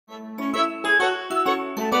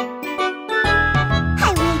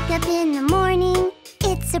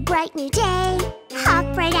bright new day.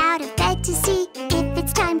 Hop right out of bed to see if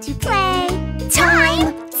it's time to play.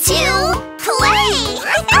 Time to play!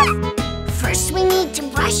 First we need to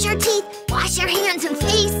brush our teeth, wash our hands and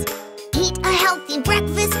face, eat a healthy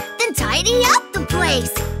breakfast, then tidy up the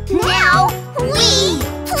place. Now we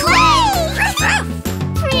play!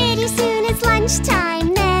 Pretty soon it's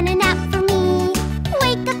lunchtime, then a nap for me.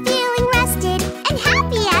 Wake up feeling rested and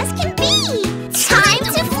happy as can be. Time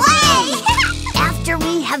to play! After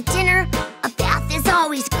we have dinner, a bath is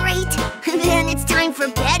always great. Then it's time for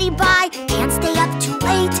Betty Bye, can't stay up too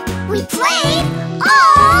late. We played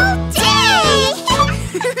all day!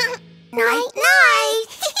 Night, night!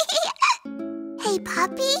 Hey,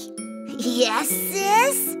 puppy? Yes,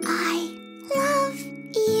 sis? I love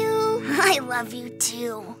you. I love you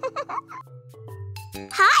too.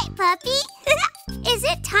 Hi, puppy. Is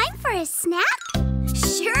it time for a snack?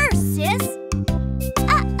 Sure, sis.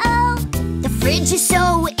 Uh-oh. The fridge is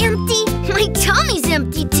so empty. My tummy's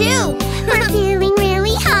empty too. We're feeling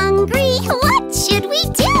really hungry. What should we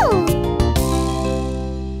do?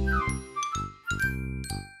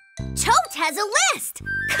 Tote has a list.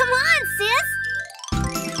 Come on, sis.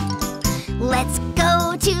 Let's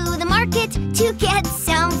go to the market to get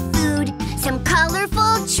some food, some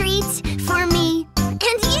colorful treats for me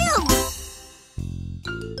and you.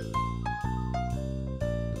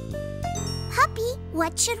 Puppy,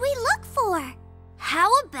 what should we look for? How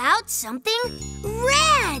about something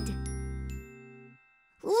red?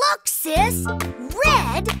 Look, sis,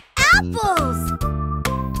 red apples.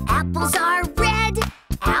 Apples are red.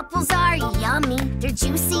 Apples are yummy. They're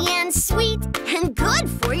juicy and sweet and good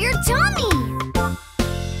for your tummy.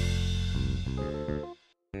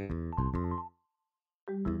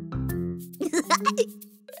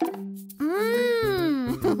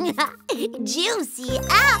 Juicy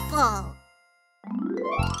apple.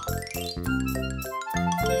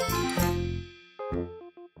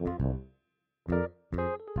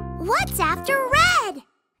 What's after red?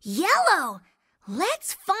 Yellow.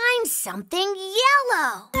 Let's find something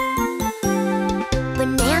yellow.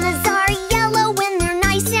 Bananas are yellow when they're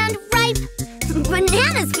nice and ripe.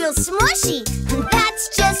 Bananas feel smushy, and that's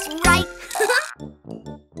just right.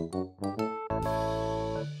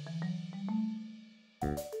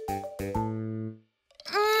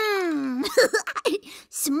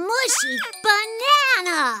 Smushy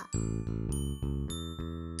banana!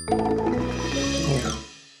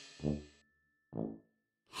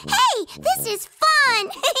 Hey, this is fun!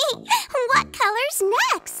 What color's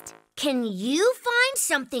next? Can you find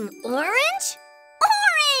something orange?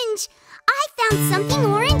 Orange! I found something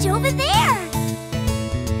orange over there.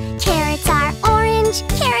 Carrots are orange,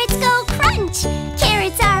 carrots go crunch.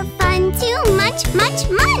 Carrots are fun to munch, munch,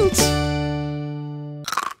 munch.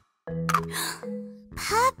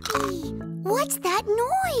 Puppy, what's that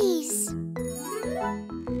noise?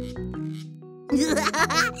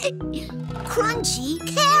 Crunchy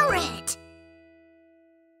carrot!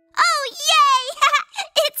 Oh, yay!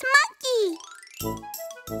 It's Monkey!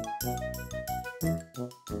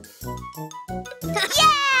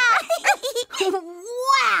 Yeah!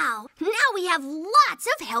 Wow! Now we have lots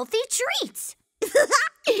of healthy treats.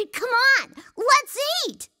 Come on, let's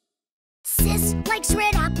eat! Sis likes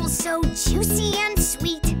red apples so juicy and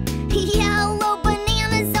sweet. Yellow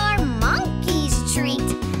bananas are Monkey's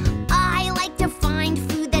treat. I like to find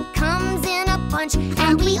food that comes in a bunch,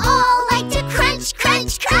 and we all like to crunch,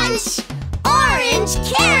 crunch, crunch. Orange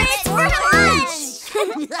carrots for lunch!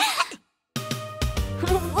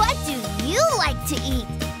 What do you like to eat?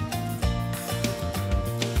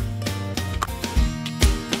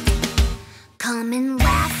 Come and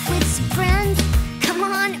laugh with some friends. Come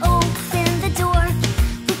on, open the door.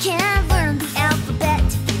 We can learn the alphabet,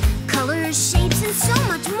 colors, shapes, and so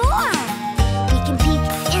much more. We can peek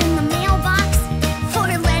in the mailbox for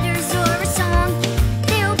letters or a song.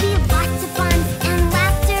 There'll be lots of fun and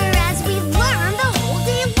laughter as we learn the whole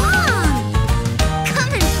day long.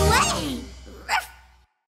 Come and play!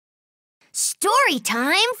 Story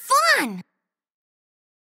time fun!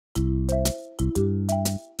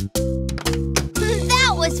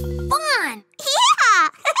 That was fun! Yeah!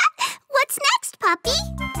 What's next, puppy?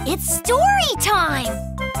 It's story time!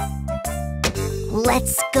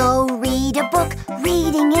 Let's go read a book.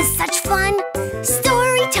 Reading is such fun.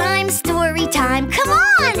 Story time, story time. Come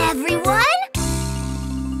on, everyone!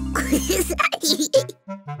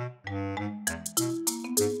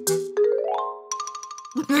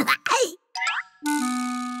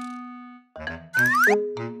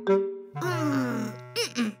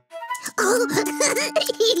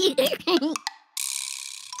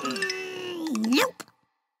 Nope.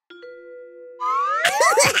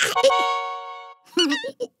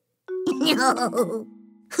 Hi,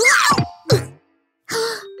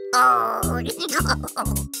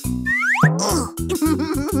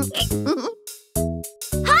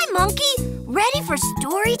 Monkey. Ready for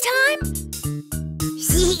story time?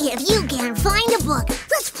 See if you can find a book.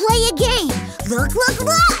 Let's play a game. Look, look,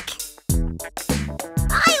 look!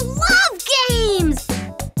 I love games!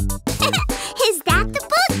 Is that the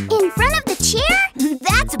book in front of the chair?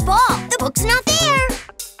 That's a ball. The book's not there.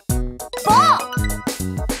 Ball.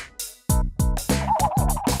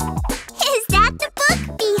 Is that the book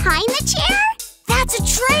behind the chair? That's a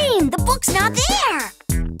train. The book's not there.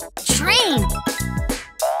 Train.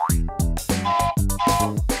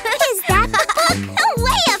 Is that the book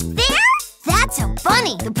way up there? That's a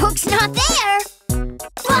bunny. The book's not there.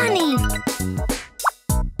 Bunny.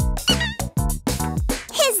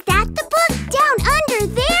 Is that the book down under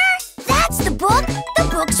there? That's the book. The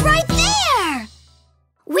book's right there.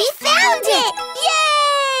 We found it!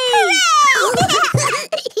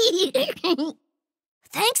 Yay!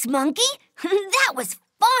 Thanks, Monkey. That was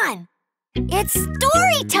fun. It's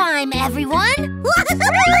story time, everyone.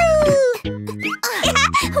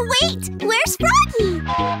 Wait, where's Froggy?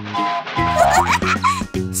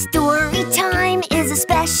 Story time is a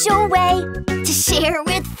special way to share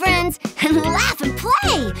with friends and laugh and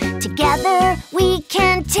play. Together we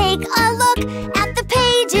can take a look at the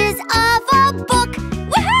pages of a book.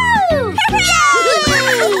 Woohoo!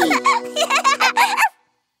 Yay!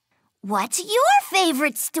 What's your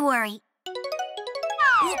favorite story?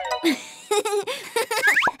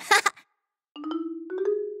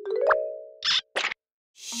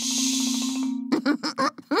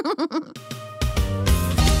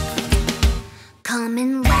 Come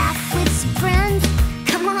and laugh with some friends.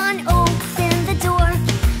 Come on, open the door.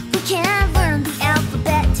 We can learn the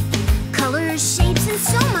alphabet, colors, shapes, and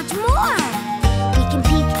so much more. We can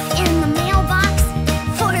peek in the mailbox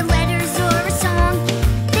for letters or a song.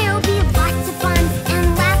 There'll be lots of fun and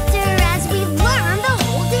laughter as we learn the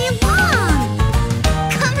whole day long.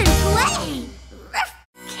 Come and play!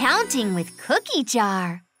 Counting with Cookie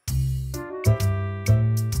Jar.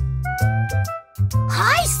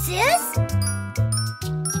 Hi, sis!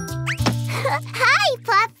 Hi,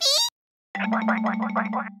 Puffy!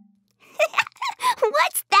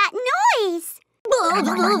 What's that noise?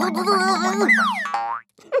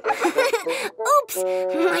 Oops,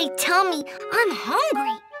 my tummy. I'm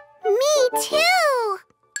hungry. Me too.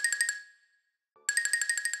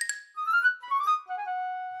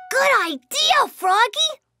 Good idea,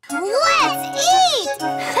 Froggy. Let's eat!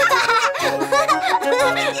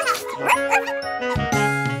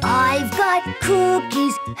 I've got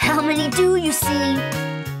cookies. How many do you see?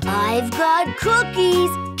 I've got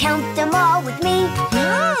cookies. Count them all with me.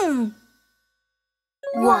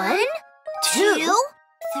 1, 2,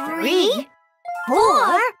 3,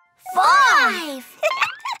 4, 5.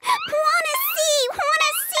 Wanna see?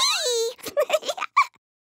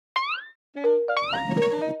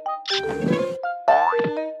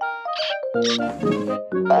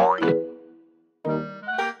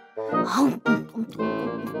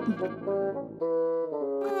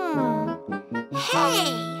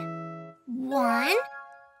 Hey! 1,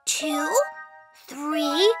 2,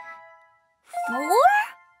 3, 4?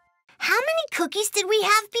 How many cookies did we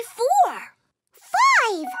have before?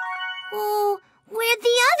 5! Oh, where'd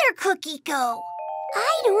the other cookie go?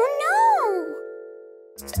 I don't know.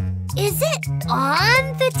 Is it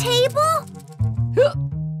on the table?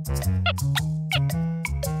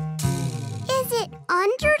 Is it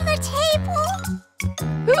under the table?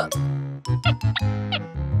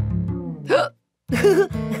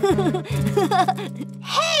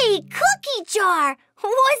 Hey, Cookie Jar!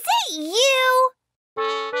 Was it you?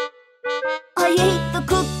 I ate the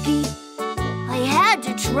cookie. I had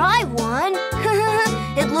to try one.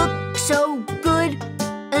 It looked so good,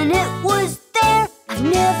 and it was there. I've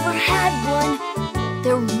never had one.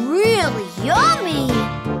 They're really yummy.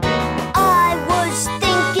 I was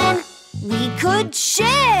thinking we could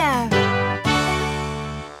share.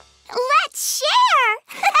 Let's share!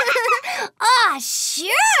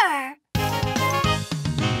 Sure!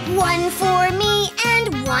 One for me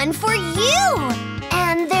and one for you.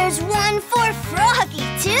 And there's one for Froggy,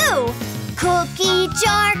 too. Cookie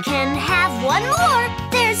Jar can have one more.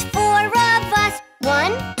 There's 4 of us.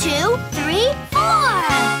 1, 2, 3, 4.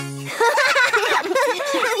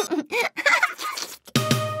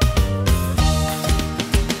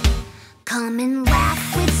 Come and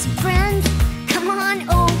laugh with some friends. Come on,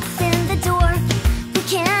 open the door. We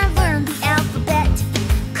can learn the alphabet,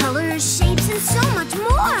 colors, shapes, and so much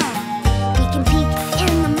more. We can peek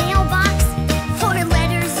in the mailbox for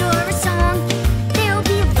letters or a song. There'll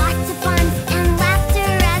be lots of fun and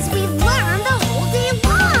laughter as we learn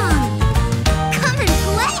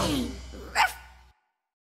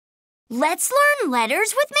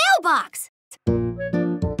letters with mailbox.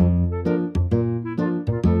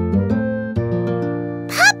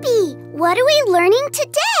 Puppy, what are we learning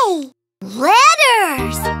today?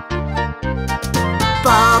 Letters!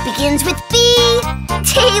 Ball begins with B.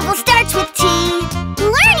 Table starts with T.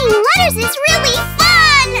 Learning letters is really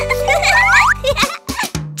fun!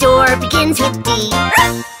 Door begins with D.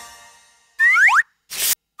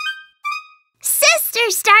 Sister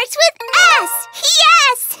starts with S.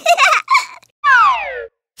 Yes!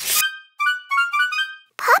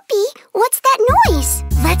 Puppy, what's that noise?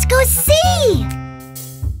 Let's go see!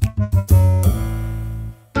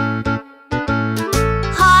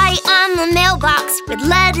 Hi, I'm the mailbox with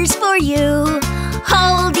letters for you.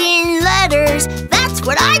 Holding letters, that's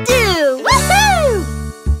what I do! Woohoo!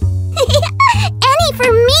 Any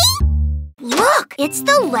for me? Look, it's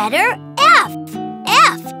the letter F.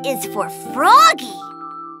 F is for Froggy.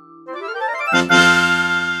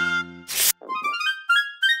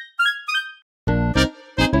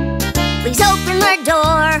 Please open the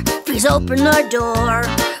door. Please open the door.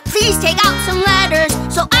 Please take out some letters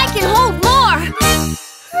so I can hold more.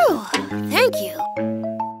 Whew, thank you.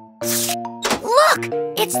 Look,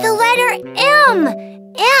 it's the letter M.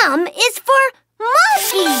 M is for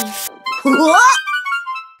Monkey. What?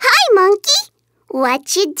 Hi, Monkey.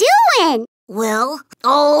 What you doing? Well,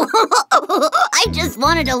 I just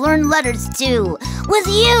wanted to learn letters too, with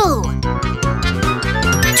you.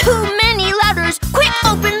 Too many letters, quick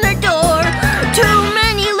open the door. Too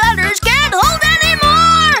many letters, can't hold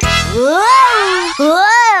anymore. Whoa!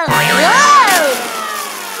 Whoa! Whoa!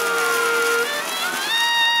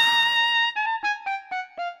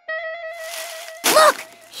 Look,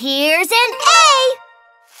 here's an A.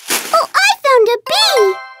 Oh, I found a B.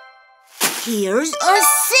 Here's a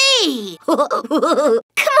C. Come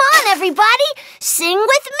on, everybody, sing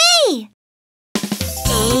with me.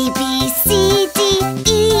 A, B, C, D,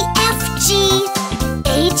 E, F, G,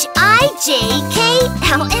 H, I, J, K,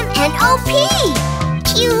 L, M, N, O, P,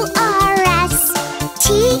 Q, R, S, T,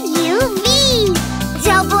 U, V,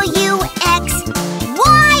 W, X,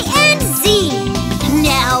 Y, and Z.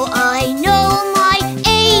 Now I know my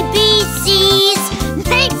ABCs.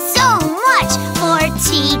 Thanks so much for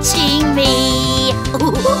teaching me.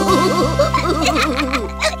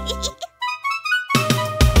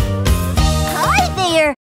 Hi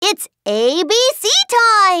there, it's ABC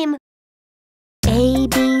time. A,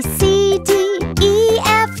 B, C, D, E,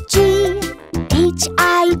 F, G, H,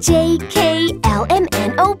 I, J, K, L, M,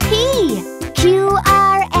 N, O, P, Q,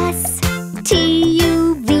 R, S, T,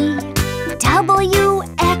 U, V, W,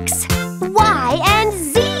 X, Y, and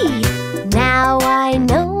Z. Now I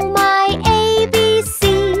know my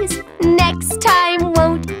ABCs. Next time,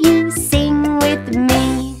 won't you sing with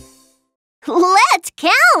me? Let's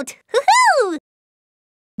count! Woohoo!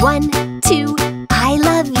 1, 2, I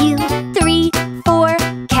love you. 3, 4,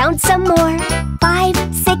 count some more. 5,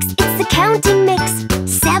 6, it's the counting mix.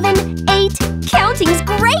 7, 8, counting's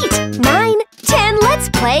great. 9, 10, let's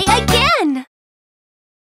play again.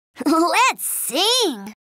 Let's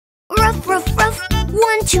sing. Ruff, ruff, ruff.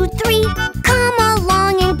 1, 2, 3, come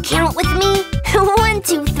along and count with me. 1,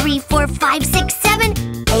 2, 3, 4, 5, 6, 7,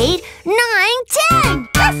 8, 9, 10.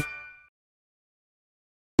 Ruff.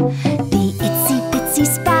 The itsy bitsy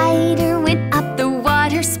spider went up the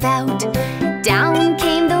water spout. Down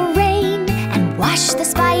came the rain and washed the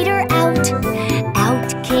spider out.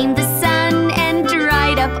 Out came the sun and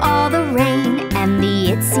dried up all the rain. And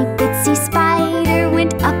the itsy bitsy spider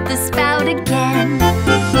went up the spout again.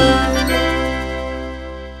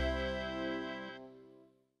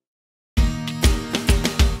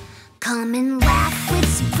 Come and laugh with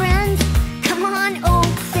some friends. Come on,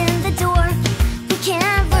 open the door. We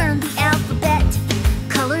can learn the alphabet,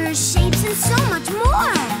 colors, shapes, and so much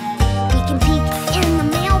more. We can peek in the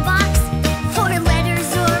mailbox for letters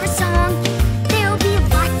or a song. There'll be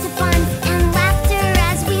lots of fun and laughter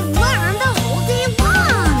as we learn the whole day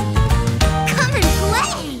long. Come and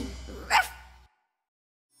play.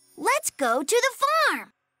 Let's go to the farm.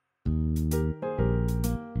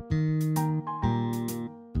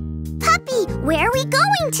 Puppy, where are we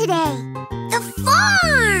going today? The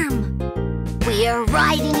farm! We're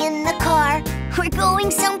riding in the car. We're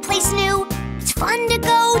going someplace new. It's fun to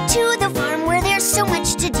go to the farm where there's so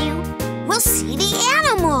much to do. We'll see the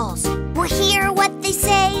animals. We'll hear what they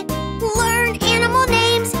say, learn animal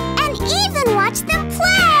names, and even watch them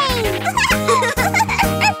play.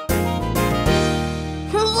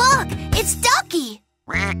 Look, it's Ducky.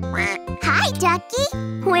 Hi, Ducky.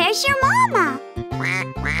 Where's your mama?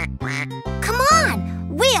 Come on,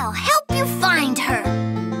 we'll help you find her.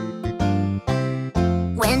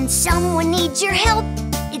 When someone needs your help,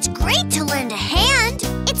 it's great to lend a hand.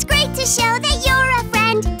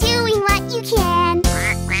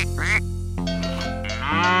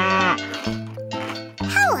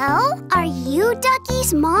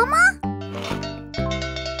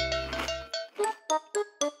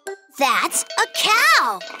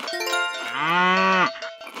 now!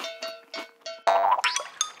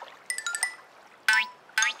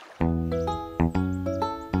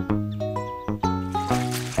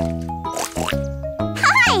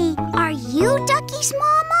 Hi! Are you Ducky's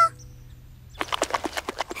mama?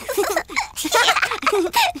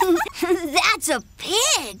 That's a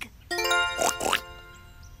pig!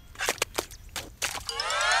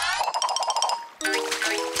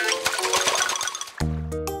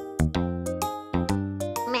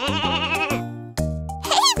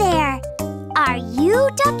 Hey there! Are you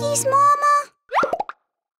Ducky's mama?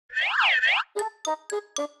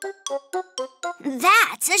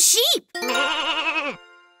 That's a sheep!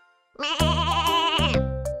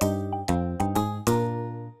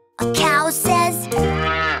 A cow says,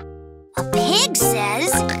 a pig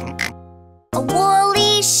says, a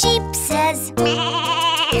woolly sheep says,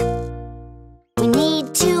 we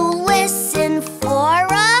need to listen for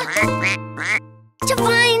to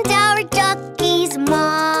find our Ducky's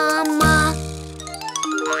mama.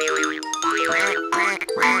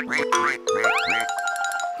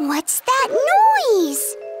 What's that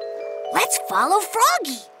noise? Let's follow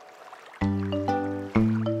Froggy.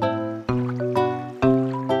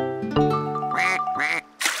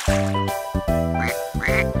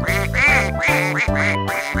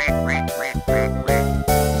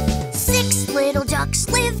 6 little ducks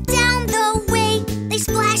live down the way. They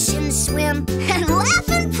splash and swim and laugh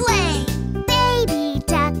and play. Baby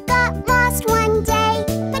duck got lost one day,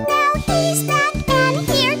 but now he's back and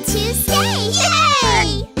here to stay.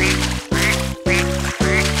 Yay!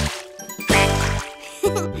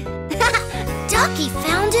 Ducky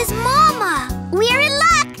found his mama. We're in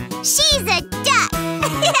luck. She's a duck.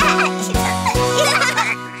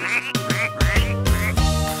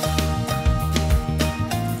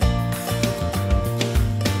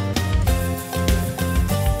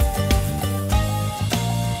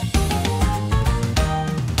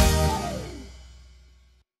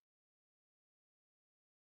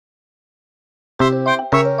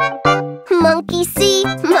 Monkey see,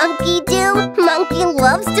 monkey do, monkey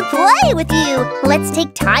loves to play with you. Let's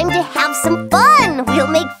take time to have some fun. We'll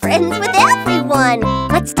make friends with everyone.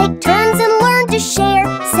 Let's take turns and learn to share.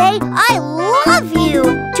 Say, I love you,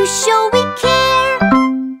 to show we care.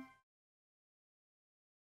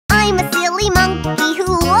 I'm a silly monkey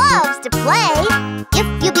who loves to play.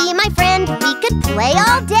 If you be my friend, we could play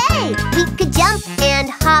all day. We could jump and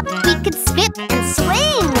hop, we could skip and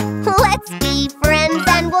swing. Let's be friends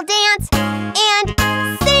and we'll dance and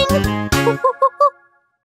sing.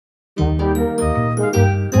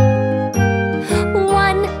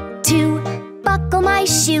 1, 2, buckle my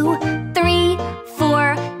shoe. 3,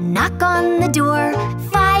 4, knock on the door.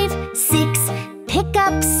 5, 6, pick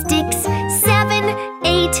up sticks. 7,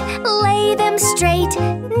 8, lay them straight.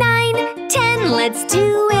 9, 10, let's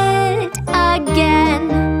do it again.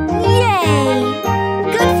 Yay!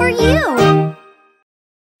 Good for you!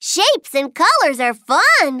 Shapes and colors are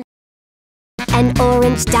fun! An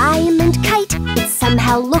orange diamond kite, it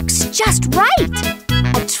somehow looks just right.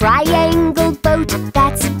 A triangle boat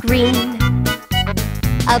that's green.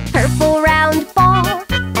 A purple round ball,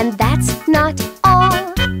 and that's not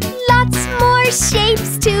all. Lots more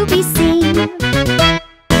shapes to be seen.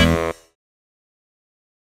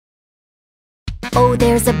 Oh,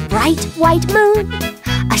 there's a bright white moon,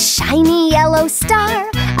 a shiny yellow star,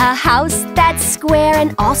 a house that's square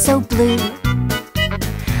and also blue.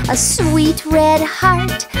 A sweet red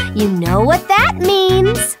heart, you know what that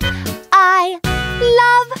means. I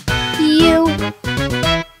love you.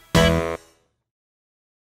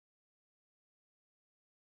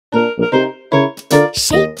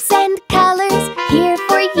 Shapes and colors here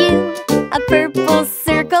for you. A purple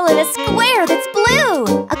circle and a square that's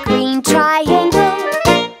blue. A green triangle,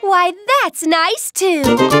 why that's nice too.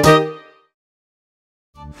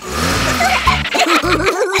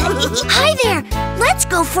 Hi there! Let's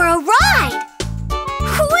go for a ride!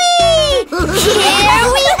 Whee! Here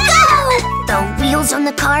we go! The wheels on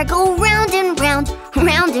the car go round and round,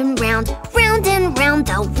 round and round, round and round.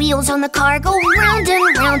 The wheels on the car go round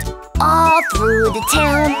and round, all through the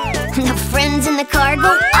town. The friends in the car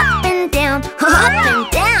go up and down, up and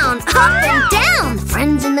down, up and down. The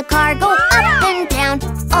friends in the car go up and down,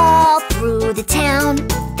 all through the town.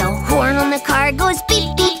 The horn on the car goes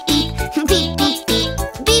beep, beep, beep, beep, beep, beep,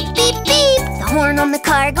 beep, beep, beep. The horn on the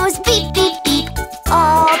car goes beep, beep, beep,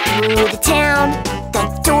 all through the town. The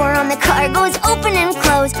door on the car goes open and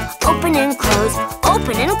close, open and close,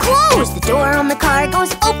 open and close. The door on the car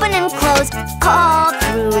goes open and close, all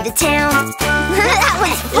through the town. That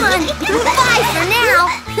was fun! Bye for now!